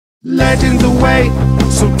Legends await,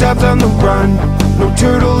 so dubs on the run. No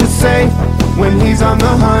turtle is safe when he's on the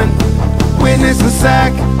hunt. Witness the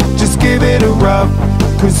sack, just give it a rub,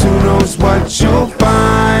 cause who knows what you'll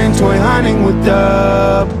find toy hunting with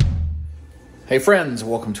Dub. Hey friends,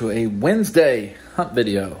 welcome to a Wednesday hunt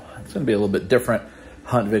video. It's going to be a little bit different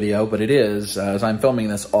hunt video, but it is, as I'm filming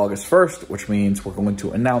this August 1st, which means we're going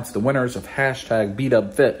to announce the winners of hashtag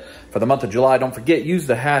bdubfit for the month of July. Don't forget, use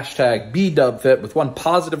the hashtag bdubfit with one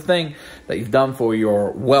positive thing that you've done for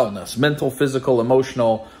your wellness, mental, physical,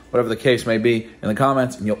 emotional, whatever the case may be, in the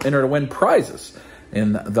comments, and you'll enter to win prizes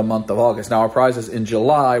in the month of August. Now, our prizes in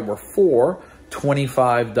July were four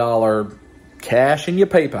 $25 cash in your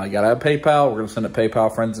PayPal. You got to have PayPal. We're going to send it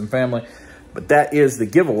PayPal, friends and family. But that is the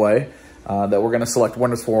giveaway that we're going to select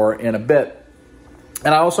winners for in a bit.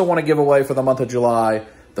 And I also want to give away for the month of July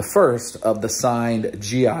the first of the signed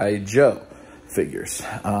G.I. Joe figures.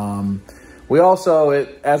 We also,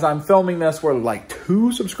 as I'm filming this, we're like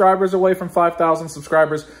 2 subscribers away from 5,000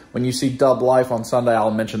 subscribers. When you see Dub Life on Sunday, I'll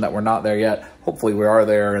mention that we're not there yet. Hopefully we are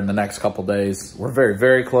there in the next couple days. We're very,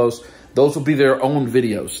 very close. Those will be their own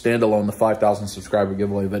videos, standalone, the 5,000 subscriber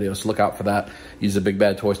giveaway videos. So look out for that. Use the Big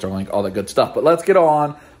Bad Toy Store link, all that good stuff. But let's get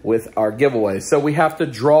on with our giveaway. So we have to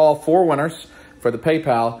draw 4 winners for the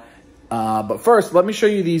PayPal. But first, let me show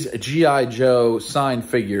you these G.I. Joe signed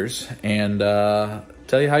figures and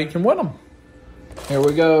tell you how you can win them. Here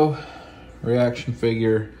we go. Reaction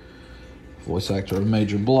figure. Voice actor of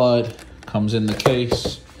Major Blood. Comes in the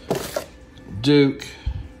case. Duke.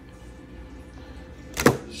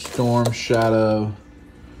 Storm Shadow.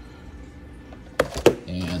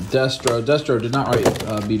 And Destro. Destro did not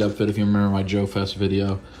write Beat Up Fit, if you remember my Joe Fest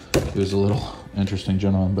video. He was a little interesting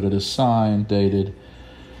gentleman, but it is signed, dated,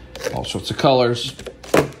 all sorts of colors.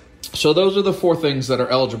 So those are the 4 things that are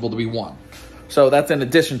eligible to be won. So that's in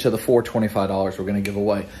addition to the $4 $25 we're going to give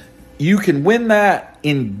away. You can win that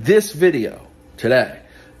in this video today.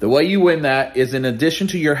 The way you win that is in addition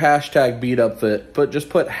to your hashtag BeatUpFit, just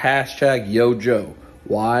put hashtag YoJoe,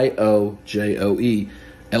 YoJoe,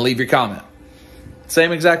 and leave your comment.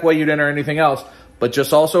 Same exact way you'd enter anything else, but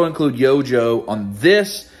just also include YoJoe on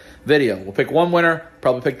this video. We'll pick one winner,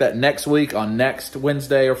 probably pick that next week on next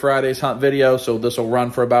Wednesday or Friday's hunt video, so this will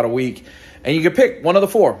run for about a week. And you can pick one of the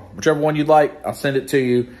 4, whichever one you'd like. I'll send it to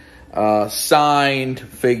you. Signed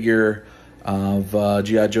figure of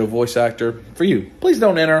G.I. Joe voice actor for you. Please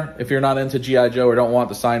don't enter if you're not into G.I. Joe or don't want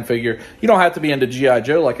the signed figure. You don't have to be into G.I.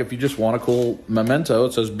 Joe. Like if you just want a cool memento,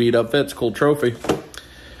 it says Beat Up Fits, cool trophy.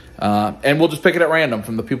 And we'll just pick it at random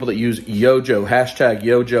from the people that use YoJoe, hashtag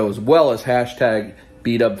YoJoe, as well as hashtag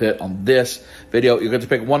Beat Up Fit on this video. You get to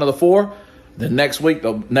pick one of the 4. Then next week,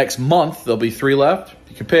 next month, there'll be 3 left.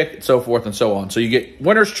 You can pick, and so forth and so on. So you get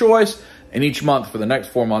winner's choice in each month for the next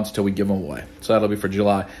 4 months till we give them away. So that'll be for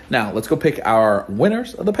July. Now, let's go pick our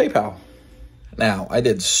winners of the PayPal. Now, I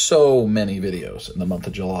did so many videos in the month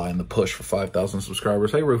of July in the push for 5,000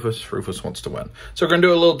 subscribers. Hey, Rufus. Rufus wants to win. So we're going to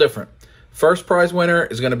do a little different. First prize winner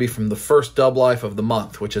is going to be from the first Dub Life of the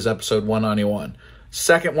month, which is episode 191.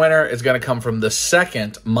 Second winner is going to come from the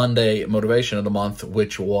second Monday motivation of the month,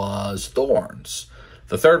 which was Thorns.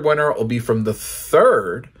 The third winner will be from the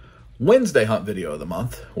third Wednesday hunt video of the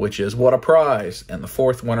month, which is What a Prize. And the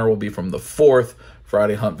fourth winner will be from the fourth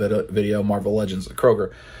Friday hunt video, Marvel Legends at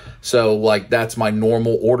Kroger. So, like, that's my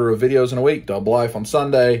normal order of videos in a week. Dub Life on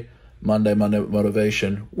Sunday, Monday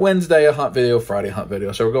motivation, Wednesday a hunt video, Friday hunt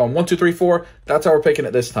video. So we're going 1, 2, 3, 4. That's how we're picking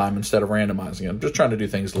it this time instead of randomizing it. I'm just trying to do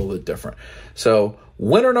things a little bit different. So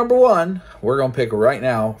winner number 1, we're going to pick right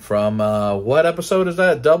now from, what episode is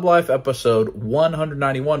that? Dub Life episode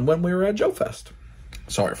 191 when we were at Joe Fest.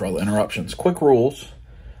 Sorry for all the interruptions. Quick rules.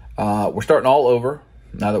 We're starting all over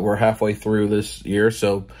now that we're halfway through this year.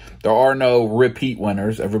 So there are no repeat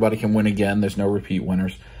winners. Everybody can win again. There's no repeat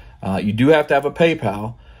winners. You do have to have a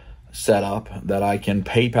PayPal set up that I can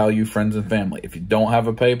PayPal you friends and family. If you don't have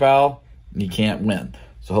a PayPal, you can't win.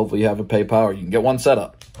 So hopefully you have a PayPal or you can get one set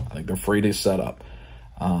up. I think they're free to set up.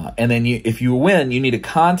 And then if you win, you need to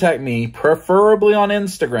contact me, preferably on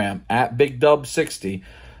Instagram at bigdub60.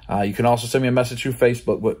 You can also send me a message through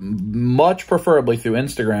Facebook, but much preferably through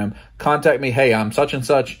Instagram. Contact me. Hey, I'm such and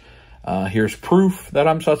such. Here's proof that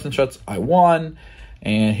I'm such and such. I won.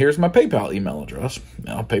 And here's my PayPal email address.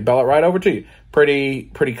 I'll PayPal it right over to you. Pretty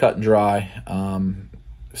cut and dry.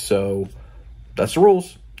 So that's the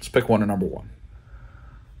rules. Let's pick winner number 1.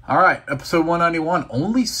 All right, episode 191.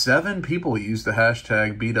 Only 7 people used the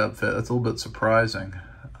hashtag BeatUpFit. That's a little bit surprising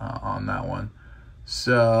on that one.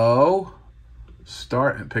 So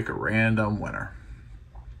start and pick a random winner.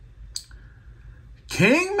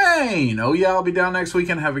 King Maine. Oh, yeah, I'll be down next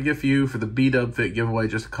weekend. Have a gift for you for the B-Dub Fit giveaway.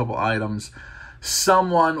 Just a couple items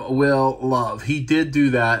someone will love. He did do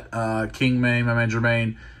that, King Maine, my man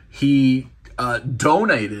Jermaine. He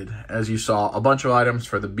donated, as you saw, a bunch of items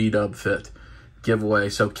for the B-Dub Fit giveaway.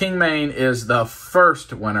 So King Maine is the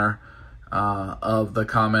first winner of the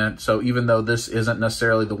comment. So even though this isn't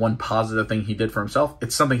necessarily the one positive thing he did for himself,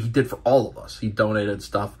 it's something he did for all of us. He donated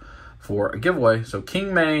stuff for a giveaway. So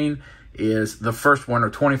King Maine is the first winner,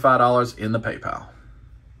 $25 in the PayPal.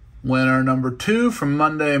 Winner number 2 from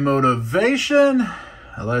Monday Motivation.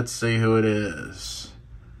 Let's see who it is.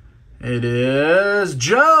 It is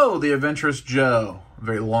Joe, the Adventurous Joe.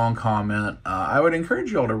 Very long comment. I would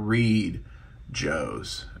encourage you all to read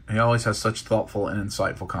Joe's. He always has such thoughtful and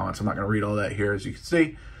insightful comments. I'm not going to read all that here, as you can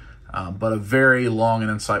see, but a very long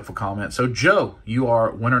and insightful comment. So, Joe, you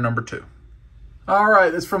are winner number 2. All right,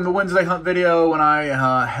 this is from the Wednesday hunt video when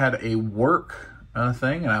I had a work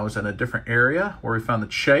thing, and I was in a different area where we found the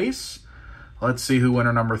chase. Let's see who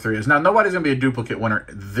winner number 3 is. Now, nobody's going to be a duplicate winner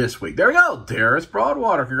this week. There we go. Darius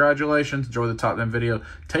Broadwater. Congratulations. Enjoy the top 10 video.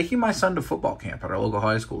 Taking my son to football camp at our local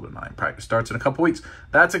high school tonight. Practice starts in a couple weeks.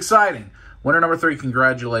 That's exciting. Winner number 3.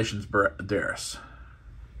 Congratulations, Darius.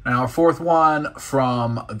 Now, our 4th one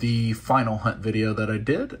from the final hunt video that I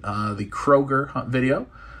did, the Kroger hunt video.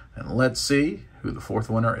 And let's see who the 4th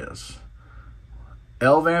winner is.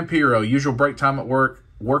 El Vampiro, usual break time at work,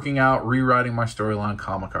 working out, rewriting my storyline,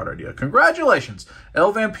 comic art idea. Congratulations,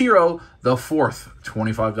 El Vampiro, the 4th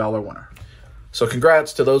 $25 winner. So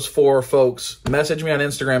congrats to those 4 folks. Message me on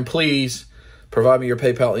Instagram, please. Provide me your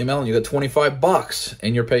PayPal email, and you get $25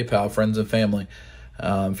 in your PayPal, friends and family.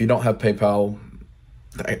 If you don't have PayPal,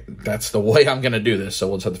 that's the way I'm going to do this, so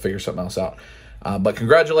we'll just have to figure something else out. But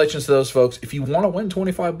congratulations to those folks. If you want to win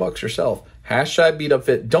 $25 yourself, hashtag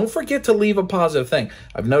BeatUpFit. Don't forget to leave a positive thing.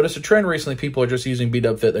 I've noticed a trend recently. People are just using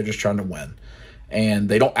BeatUpFit. They're just trying to win. And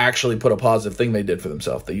they don't actually put a positive thing they did for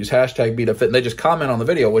themselves. They use hashtag BeatUpFit, and they just comment on the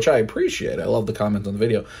video, which I appreciate. I love the comments on the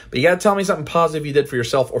video. But you got to tell me something positive you did for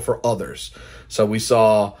yourself or for others. So we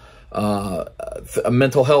saw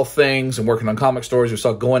mental health things and working on comic stories. We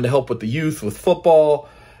saw going to help with the youth with football.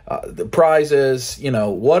 The prizes, you know,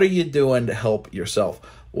 what are you doing to help yourself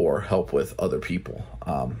or help with other people?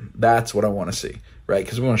 That's what I want to see, right?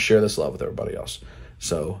 Because we want to share this love with everybody else.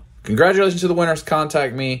 So congratulations to the winners.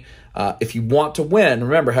 Contact me. If you want to win,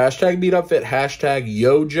 remember, hashtag BeatUpFit, hashtag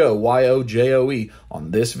YoJoe, Y-O-J-O-E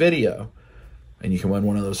on this video, and you can win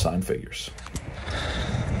one of those signed figures.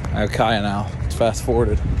 I have Kaya now. It's fast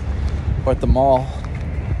forwarded. We're at the mall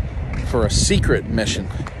for a secret mission.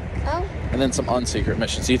 Oh. And then some unsecret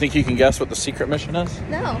missions. Do you think you can guess what the secret mission is?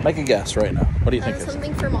 No. Make a guess right now. What do you think it is?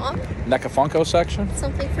 Something for mom? NECA Funko section?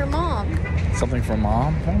 Something for mom. Something for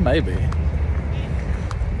mom? Well, maybe.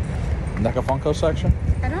 NECA Funko section?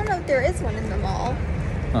 I don't know if there is one in the mall.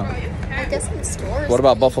 Huh. I guess in the stores. What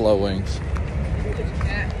about Buffalo Wings?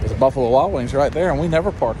 There's a Buffalo Wild Wings right there, and we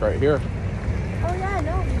never park right here. Oh, yeah,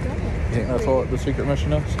 no, we don't. You think that's what the secret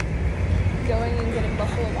mission is? Going and getting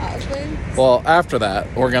Buffalo Wild Wings? Well, after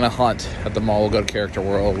that, we're going to hunt at the mall. We'll go to Character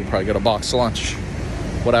World. We'll probably get a box lunch.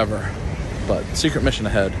 Whatever. But secret mission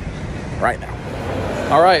ahead right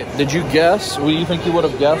now. All right. Did you guess? Well, you think you would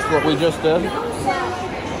have guessed what we just did?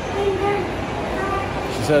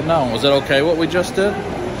 She said no. Was it okay what we just did?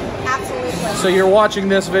 Absolutely. So you're watching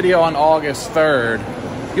this video on August 3rd.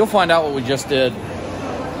 You'll find out what we just did.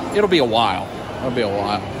 It'll be a while. It'll be a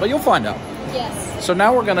while. But you'll find out. Yes. So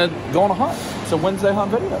now we're going to go on a hunt. It's a Wednesday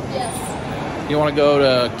hunt video. Yes. You want to go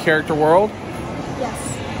to Character World?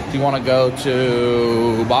 Yes. Do you want to go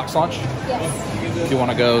to Box Lunch? Yes. Do you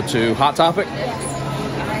want to go to Hot Topic?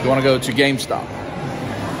 Yes. Do you want to go to GameStop?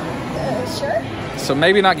 Sure. So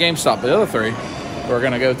maybe not GameStop, but the other 3 we're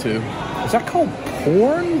going to go to. Is that called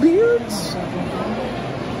Porn Beards?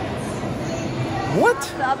 What?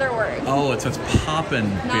 The other word. Oh, it says Poppin'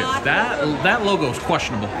 Beard. That logo is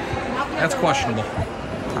questionable. That's questionable.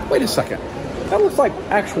 Wait a second. That looks like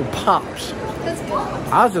actual pops. That's good.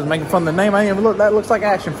 I was just making fun of the name. I didn't even look. That looks like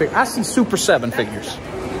action figure. I see Super 7 figures.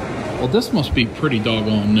 Well, this must be pretty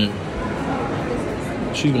doggone new.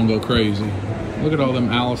 She's gonna go crazy. Look at all them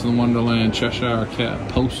Alice in Wonderland, Cheshire Cat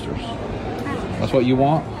posters. That's what you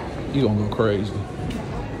want? You gonna go crazy.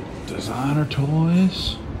 Designer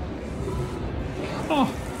toys.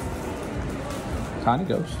 Oh. Tiny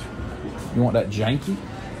Ghost. You want that janky?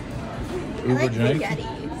 Uber I like janky? the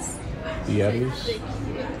Yetis. The Yetis.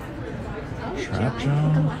 Trap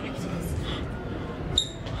John.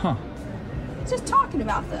 Huh. Just talking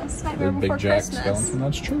about this. The Big Jack Skeleton.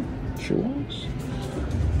 That's true. She was.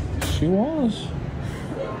 She was.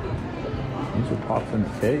 These are popped in the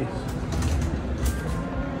case.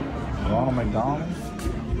 Ronald McDonald.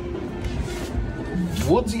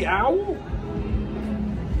 Woodsy Owl.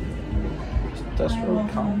 Destro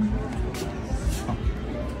comic. Huh.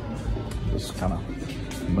 Just kind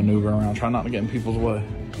of maneuvering around, trying not to get in people's way.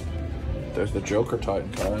 There's the Joker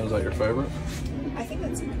Titan card. Is that your favorite? I think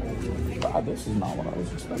that's God, this is not what I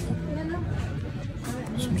was expecting.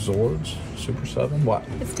 Some Zords, Super 7. What?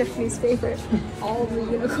 It's Tiffany's favorite. All the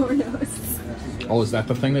unicornos. Oh, is that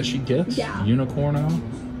the thing that she gets? Yeah. Unicorno?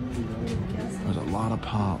 There's a lot of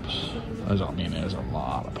pops. There's a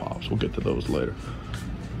lot of pops. We'll get to those later.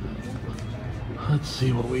 Let's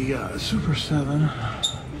see what we got. Super 7.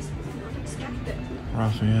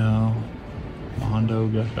 Raphael. Mondo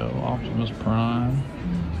Gecko. Optimus Prime.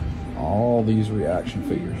 All these reaction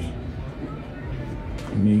figures.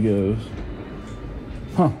 Amigos.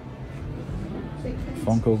 Huh.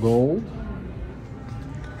 Funko Gold.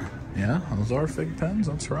 Yeah, those are fig pens,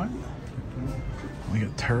 that's right. We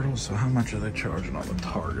got turtles, so how much are they charging on the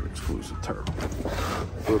Target exclusive turtle?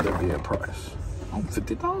 Would there be a price? Oh,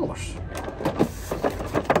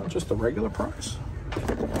 $50. Just the regular price.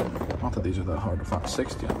 Not that these are that hard to find.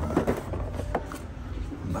 60 on that.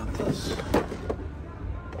 About this.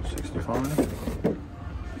 65.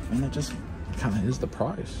 And it just kind of is the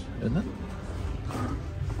price, isn't it?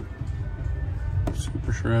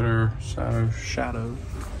 Super Shredder, Shadow,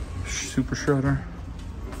 Super Shredder,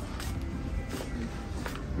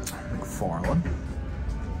 McFarlane,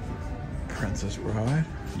 Princess Bride.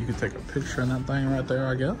 You could take a picture in that thing right there,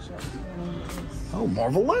 I guess. Oh,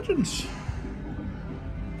 Marvel Legends.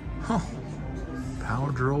 Huh.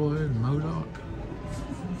 Power Droid, MODOK.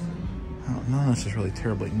 None of this is really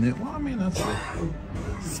terribly new. Well, I mean, that's the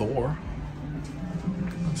Thor.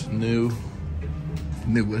 That's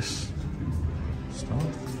newest stuff.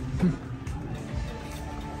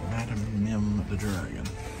 Madam Mim the Dragon.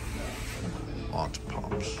 Lots of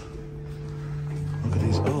pops. Look at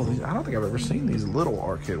these. Oh, these. I don't think I've ever seen these little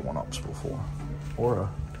arcade one-ups before. Or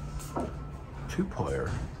a two-player.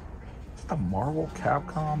 Is that a Marvel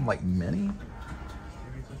Capcom, like, mini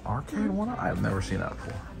arcade one-up? I've never seen that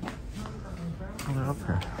before. Oh, they're up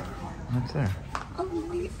here. Right there. Oh,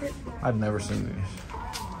 wait. I've never seen these.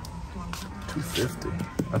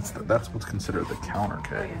 $250. That's what's considered the counter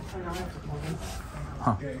cake.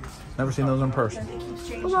 Huh. Never seen those in person.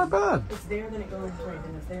 Those aren't bad. You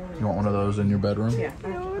want one of those in your bedroom?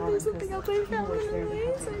 No, there's something else I found in the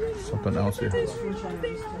ways. Something else here.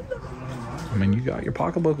 I mean, you got your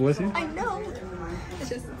pocketbook with you. I know. It's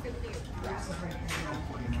just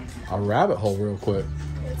A rabbit hole real quick.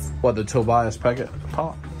 What, the Tobias Peckett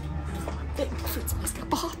pop? it includes Mr.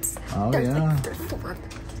 Pops. Oh, There's yeah. like 4.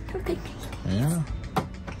 They're big. Yeah.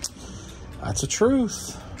 That's the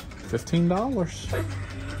truth. $15.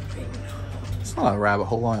 It's not a rabbit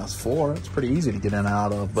hole on us 4. It's pretty easy to get in and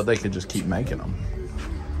out of, but they could just keep making them.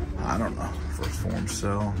 I don't know. First Form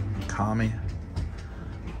Cell, Kami,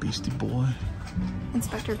 Beastie Boy.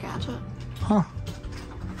 Inspector Gadget. Huh.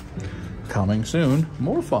 Coming soon.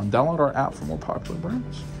 More fun. Download our app for more popular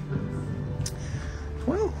brands.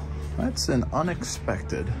 Well, that's an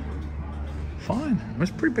unexpected find.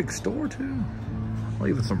 It's a pretty big store too. Well,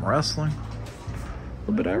 even some wrestling. A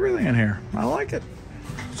little bit of everything in here. I like it.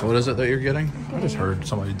 So what is it that you're getting? I just heard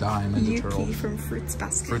somebody die in Ninja Turtles. Yuki from Fruits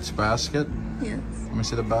Basket. Fruits Basket? Yes. Let me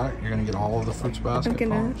see the back. You're gonna get all of the Fruits Basket I'm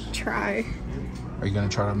gonna pops? try. Are you gonna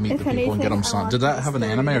try to meet If the people and get them anything, signed? I Did want that have an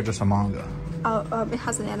this anime or 30. just a manga? It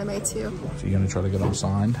has an anime too. So you're gonna try to get them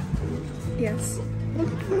signed? Yes. Look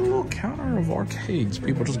at the little counter of arcades.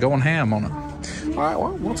 People just going ham on it. All right,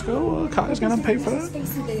 well, let's go. Kai's gonna pay for that.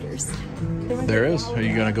 Space Invaders. There is. Are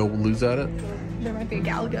you gonna go lose at it? There might be a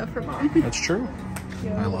Galaga for mom. That's true.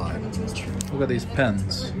 I lied. Look at these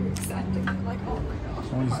pens.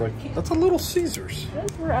 Someone's like, that's a Little Caesars.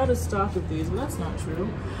 We're out of stock of these, but that's not true.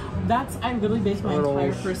 I really based my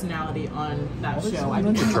entire personality on that show. I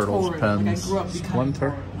Ninja became a Turtles Torin. pens. Like I grew up becoming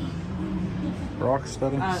Splinter.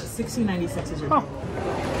 Rocksteady. 1696 is your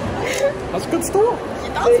That's a good store.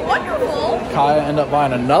 That's wonderful. Kaya ended up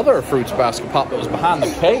buying another Fruits Basket pop that was behind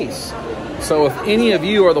the case. So if any of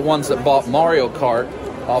you are the ones that bought Mario Kart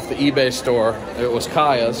off the eBay store, it was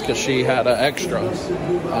Kaya's because she had an extra.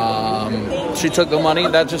 She took the money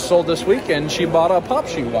that just sold this weekend. She bought a pop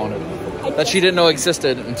she wanted that she didn't know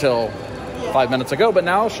existed until 5 minutes ago, but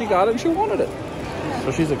now she got it and she wanted it.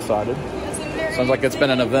 So she's excited. Sounds like it's been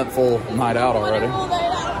an eventful night out already.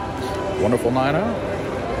 Wonderful night out.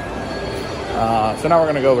 So now we're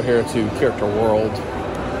going to go over here to Character World.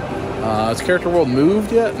 Has Character World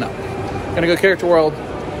moved yet? No. Going to go Character World,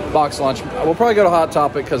 box lunch. We'll probably go to Hot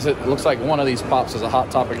Topic because it looks like one of these pops is a Hot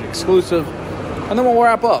Topic exclusive. And then we'll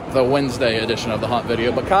wrap up the Wednesday edition of the hunt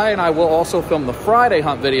video. But Kai and I will also film the Friday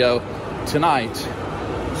hunt video tonight.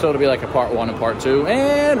 So it'll be like a part 1 and part 2.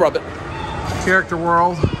 And rub it. Character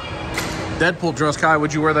World. Deadpool dress. Kai,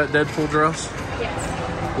 would you wear that Deadpool dress?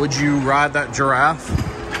 Yes. Would you ride that giraffe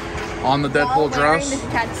on the Deadpool dress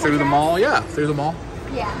through the mall? Yeah, through the mall.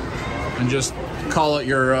 Yeah. And just call it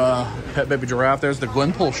your pet baby giraffe. There's the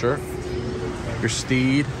Gwenpool shirt. Your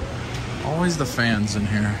steed. Always the fans in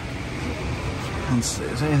here. Let's see,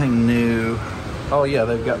 is anything new? Oh yeah,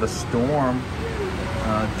 they've got the Storm,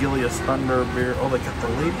 Gilius Thunderbeard. Oh, they got the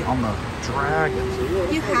lady on the dragon.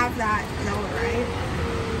 You have that Zealot, right?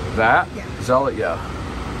 That? Yeah. Zealot, yeah.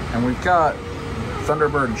 And we've got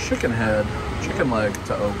Thunderbird and chicken leg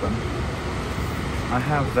to open. I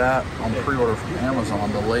have that on pre-order from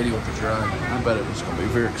Amazon, the lady with the dragon. I bet it was going to be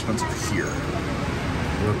very expensive here.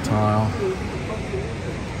 Reptile.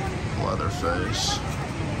 Leatherface.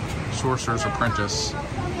 Sorcerer's Apprentice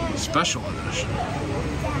Special Edition.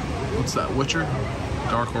 What's that? Witcher?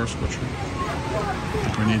 Dark Horse Witcher. Don't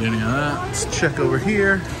think we need any of that. Let's check over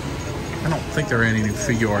here. I don't think there are any new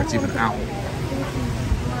figure arts even out.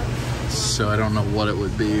 So I don't know what it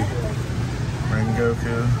would be.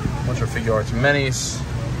 Rengoku. Bunch of figure arts minis.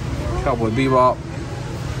 Cowboy Bebop.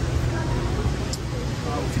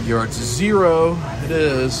 Figure arts Zero. It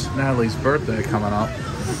is Natalie's birthday coming up.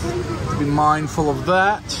 Be mindful of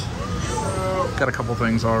that. Got a couple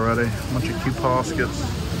things already. A bunch of cute baskets.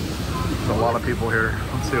 There's a lot of people here.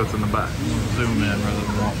 Let's see what's in the back. Zoom in rather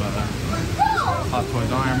than walk by that. Hot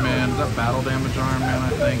Toys Iron Man. Is that Battle Damage Iron Man, I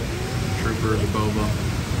think? Troopers, Boba,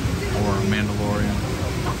 or Mandalorian.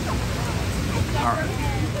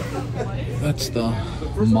 Alright. That's the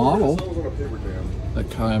model that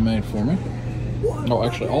Kaya made for me. Oh,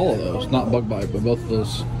 actually all of those. Not Bug Bite, but both of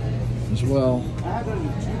those as well.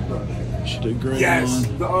 She did great. Yes,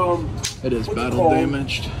 it is battle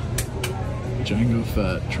damaged. Jango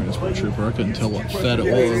Fett, Transport Trooper. I couldn't tell what Fett it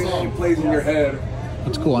was. It plays in your head.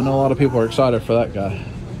 That's cool. I know a lot of people are excited for that guy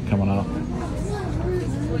coming up.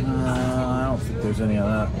 I don't think there's any of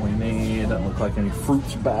that we need. Doesn't look like any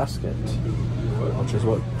Fruits Basket, which is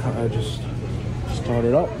what I just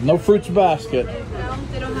started up. No Fruits Basket. No,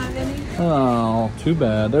 they don't have any. Oh, too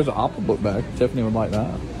bad. There's an Opera book bag. Tiffany would like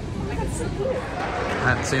that. I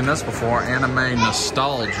hadn't seen this before. Anime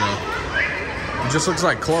Nostalgia. It just looks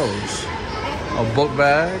like clothes. Oh, book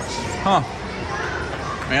bags. Huh.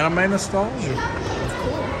 Anime Nostalgia.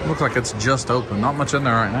 Looks like it's just open. Not much in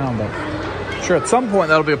there right now, but sure, at some point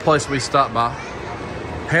that'll be a place we stop by.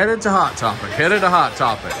 Headed to Hot Topic. Headed to Hot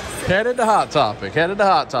Topic. Headed to Hot Topic. Headed to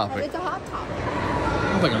Hot Topic. It's a Hot Topic. I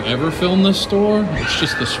don't think I've ever filmed this store. It's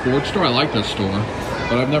just the sports store. I like this store,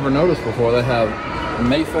 but I've never noticed before they have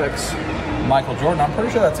Mafex Michael Jordan. I'm pretty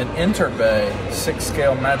sure that's an Interbay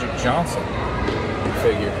 6-scale Magic Johnson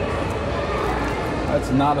figure. That's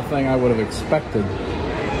not a thing I would have expected.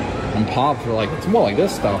 And Pops were like, it's more like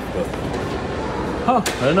this stuff, but huh, I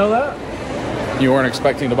didn't know that. You weren't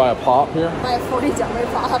expecting to buy a Pop here? Buy a $40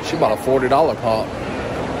 Pop. She bought a $40 Pop.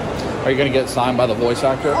 Are you gonna get signed by the voice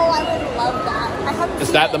actor? Oh, I would love that. I haven't Is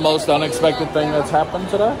seen that the any most of unexpected yet, thing though. that's happened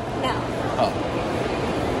today? No. Oh.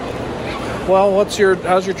 Well,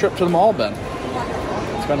 how's your trip to the mall been?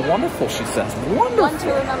 Wonderful. It's been wonderful, she says. Wonderful. One to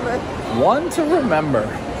remember. One to remember.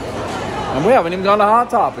 And we haven't even gone to Hot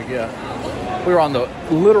Topic yet. We were on the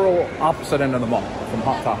literal opposite end of the mall from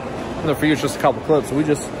Hot Topic. And for you, it's just a couple clips. So we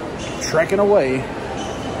just trekking away.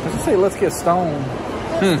 Does it say let's get stoned?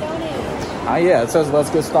 Yeah, it says let's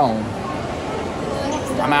get stoned.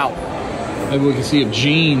 I'm out. Maybe we can see if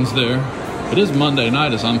Gene's there. It is Monday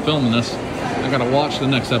night as I'm filming this. I gotta watch the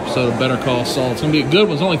next episode of Better Call Saul. It's gonna be a good one.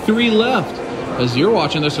 There's only 3 left. As you're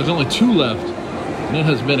watching this, there's only 2 left. And it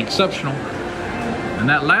has been exceptional. And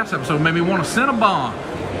that last episode made me want to Cinnabon.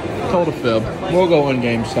 Told a fib. We'll go in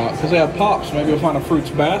GameStop because they have Pops. Maybe we'll find a Fruits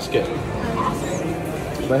Basket.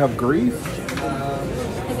 They have Grief.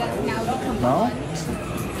 No?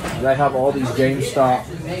 They have all these GameStop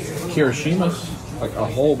Kirishimas. Like a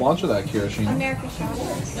whole bunch of that Kirishima. America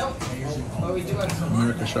Chavez.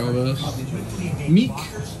 America Chavez. Meek.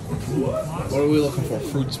 What are we looking for?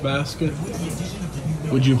 Fruits Basket.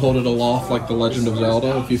 Would you hold it aloft like The Legend of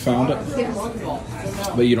Zelda if you found it? Yes.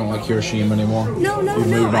 But you don't like Hiroshima anymore? No. You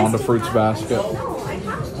moved on to still Fruits have Basket.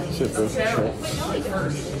 it. See if there's a trick.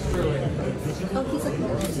 Oh, he's like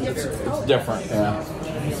different. It's different, yeah.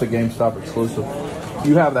 It's a GameStop exclusive.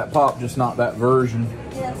 You have that Pop, just not that version.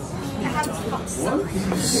 Yes. I have Pop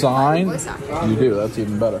Sign? You do, that's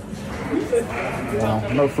even better.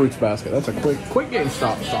 Well, no Fruits Basket. That's a quick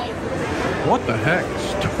GameStop stop. What the heck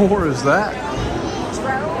store is that?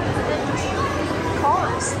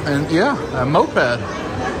 Cars. And yeah, a moped.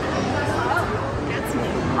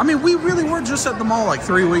 I mean, we really were just at the mall like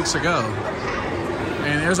 3 weeks ago.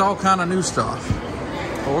 And there's all kind of new stuff.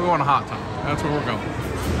 But we're going to Hot Topic. That's where we're going.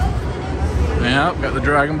 Yeah, got the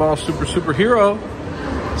Dragon Ball Superhero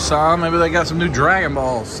sign. Maybe they got some new Dragon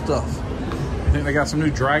Ball stuff. You think they got some new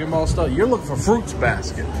Dragon Ball stuff? You're looking for Fruits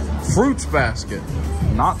Basket. Fruits Basket.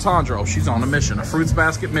 Not Tundra. Oh, she's on a mission. A Fruits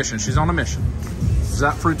Basket mission. She's on a mission. Is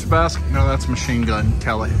that Fruits Basket? No, that's Machine Gun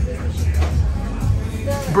Kelly.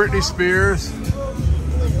 Britney Spears.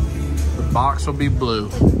 The box will be blue.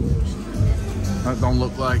 That don't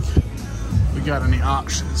look like we got any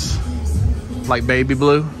options. Like baby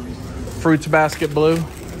blue. Fruits Basket blue.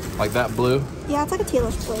 Like that blue. Yeah, it's like a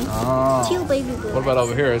tealish blue. Oh. Teal baby blue. What about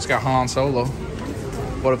over here? It's got Han Solo.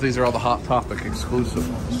 What if these are all the Hot Topic exclusive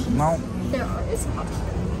ones? No. There is a Hot Topic.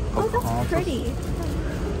 Oh, that's pretty.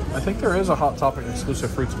 I think there is a Hot Topic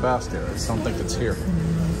exclusive Fruits Basket. I just don't think it's here.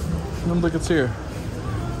 I don't think it's here.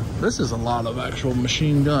 This is a lot of actual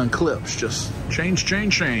machine gun clips. Just change.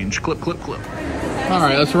 Clip. All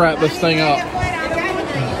right, let's wrap this thing up.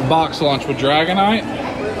 Box launch with Dragonite.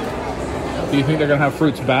 Do you think they're gonna have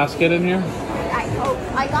Fruits Basket in here? I hope.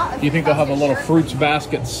 I got. Do you think they'll have a little Fruits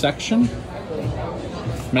Basket section?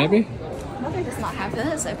 Maybe. Mother does not have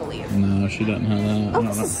this, I believe. No, she doesn't have that. Oh,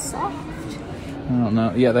 this is soft. I don't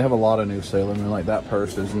know. Yeah, they have a lot of new Sailor Moon. Like that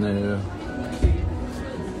purse is new.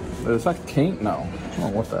 But it's like Kink. No, I don't know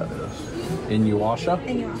what that is. Inuyasha.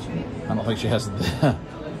 I don't think she has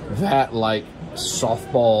that like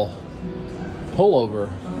softball pullover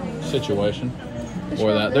situation.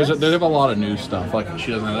 Or that. They have a lot of new stuff. Like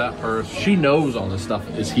she doesn't have that purse. She knows all this stuff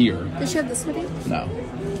is here. Does she have this hoodie? No.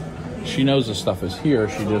 She knows this stuff is here.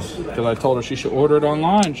 She just, because I told her she should order it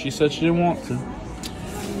online. She said she didn't want to.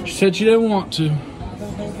 She said she didn't want to.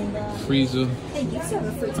 Frieza. They used to have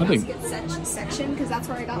a Fruits Basket section because that's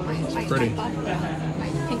where I got my pink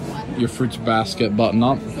one. Your Fruits Basket button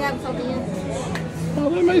up? Yeah, with all the Oh,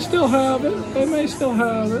 they may still have it. They may still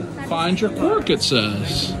have it. Find your quirk, it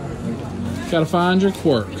says. Gotta find your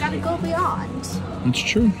quirk. You gotta go beyond. It's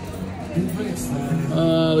true.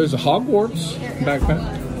 There's a Hogwarts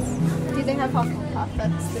backpack. Do they have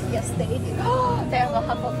Hufflepuff? Yes, they do. They have a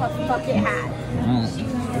Hufflepuff bucket hat. Oh,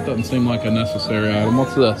 that doesn't seem like a necessary item.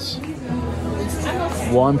 What's this?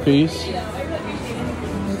 One Piece.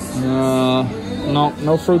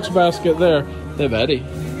 No Fruits Basket there. They have Eddie.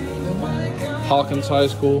 Hawkins High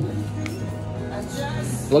School.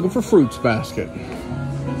 Looking for Fruits Basket.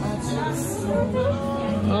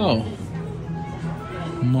 Oh.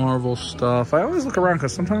 Marvel stuff. I always look around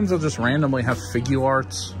because sometimes they'll just randomly have figure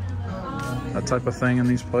arts. That type of thing in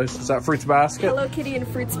these places. Is that Fruits Basket? Hello Kitty and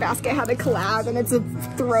Fruits Basket had a collab and it's a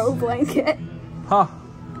throw blanket. Huh.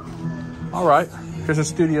 All right. Here's a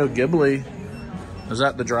Studio Ghibli. Is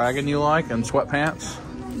that the dragon you like in sweatpants?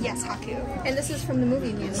 Yes, Haku. And this is from the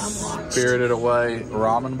movie me and Mom watched. Spirited Away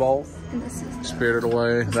Ramen Bowl. And this is Spirited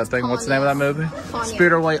Away. That thing. What's the name of that movie? Ponyo.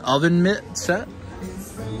 Spirited Away Oven Mitt set.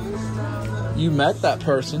 You met that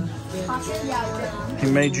person. Yeah, He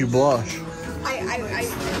made you blush.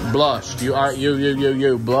 I Blushed. You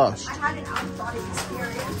blushed. I had an out-of-body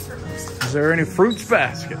experience for most. Is there any Fruits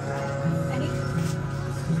Basket? Any?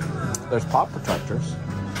 There's pop protectors.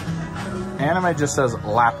 Anime just says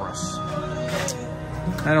Lapras.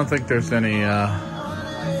 I don't think there's any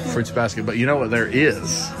Fruits Basket, but you know what there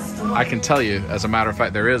is? I can tell you, as a matter of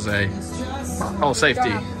fact, there is a... Oh,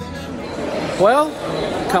 safety. Well,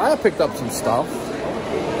 Kaya picked up some stuff.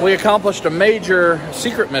 We accomplished a major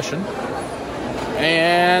secret mission.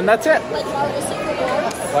 And that's it. Like Marvel Secret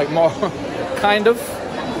Wars? Like more, kind of.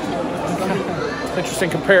 Interesting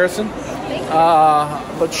comparison.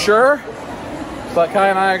 But sure. But Kai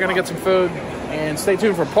and I are going to get some food. And stay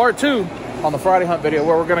tuned for part 2 on the Friday Hunt video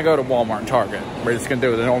where we're going to go to Walmart and Target. We're just going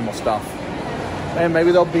to do the normal stuff. And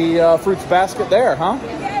maybe there'll be Fruits Basket there, huh?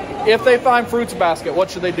 If they find Fruits Basket,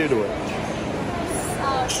 what should they do to it?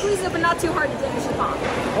 Squeeze it, but not too hard to damage the palm.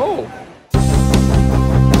 Oh.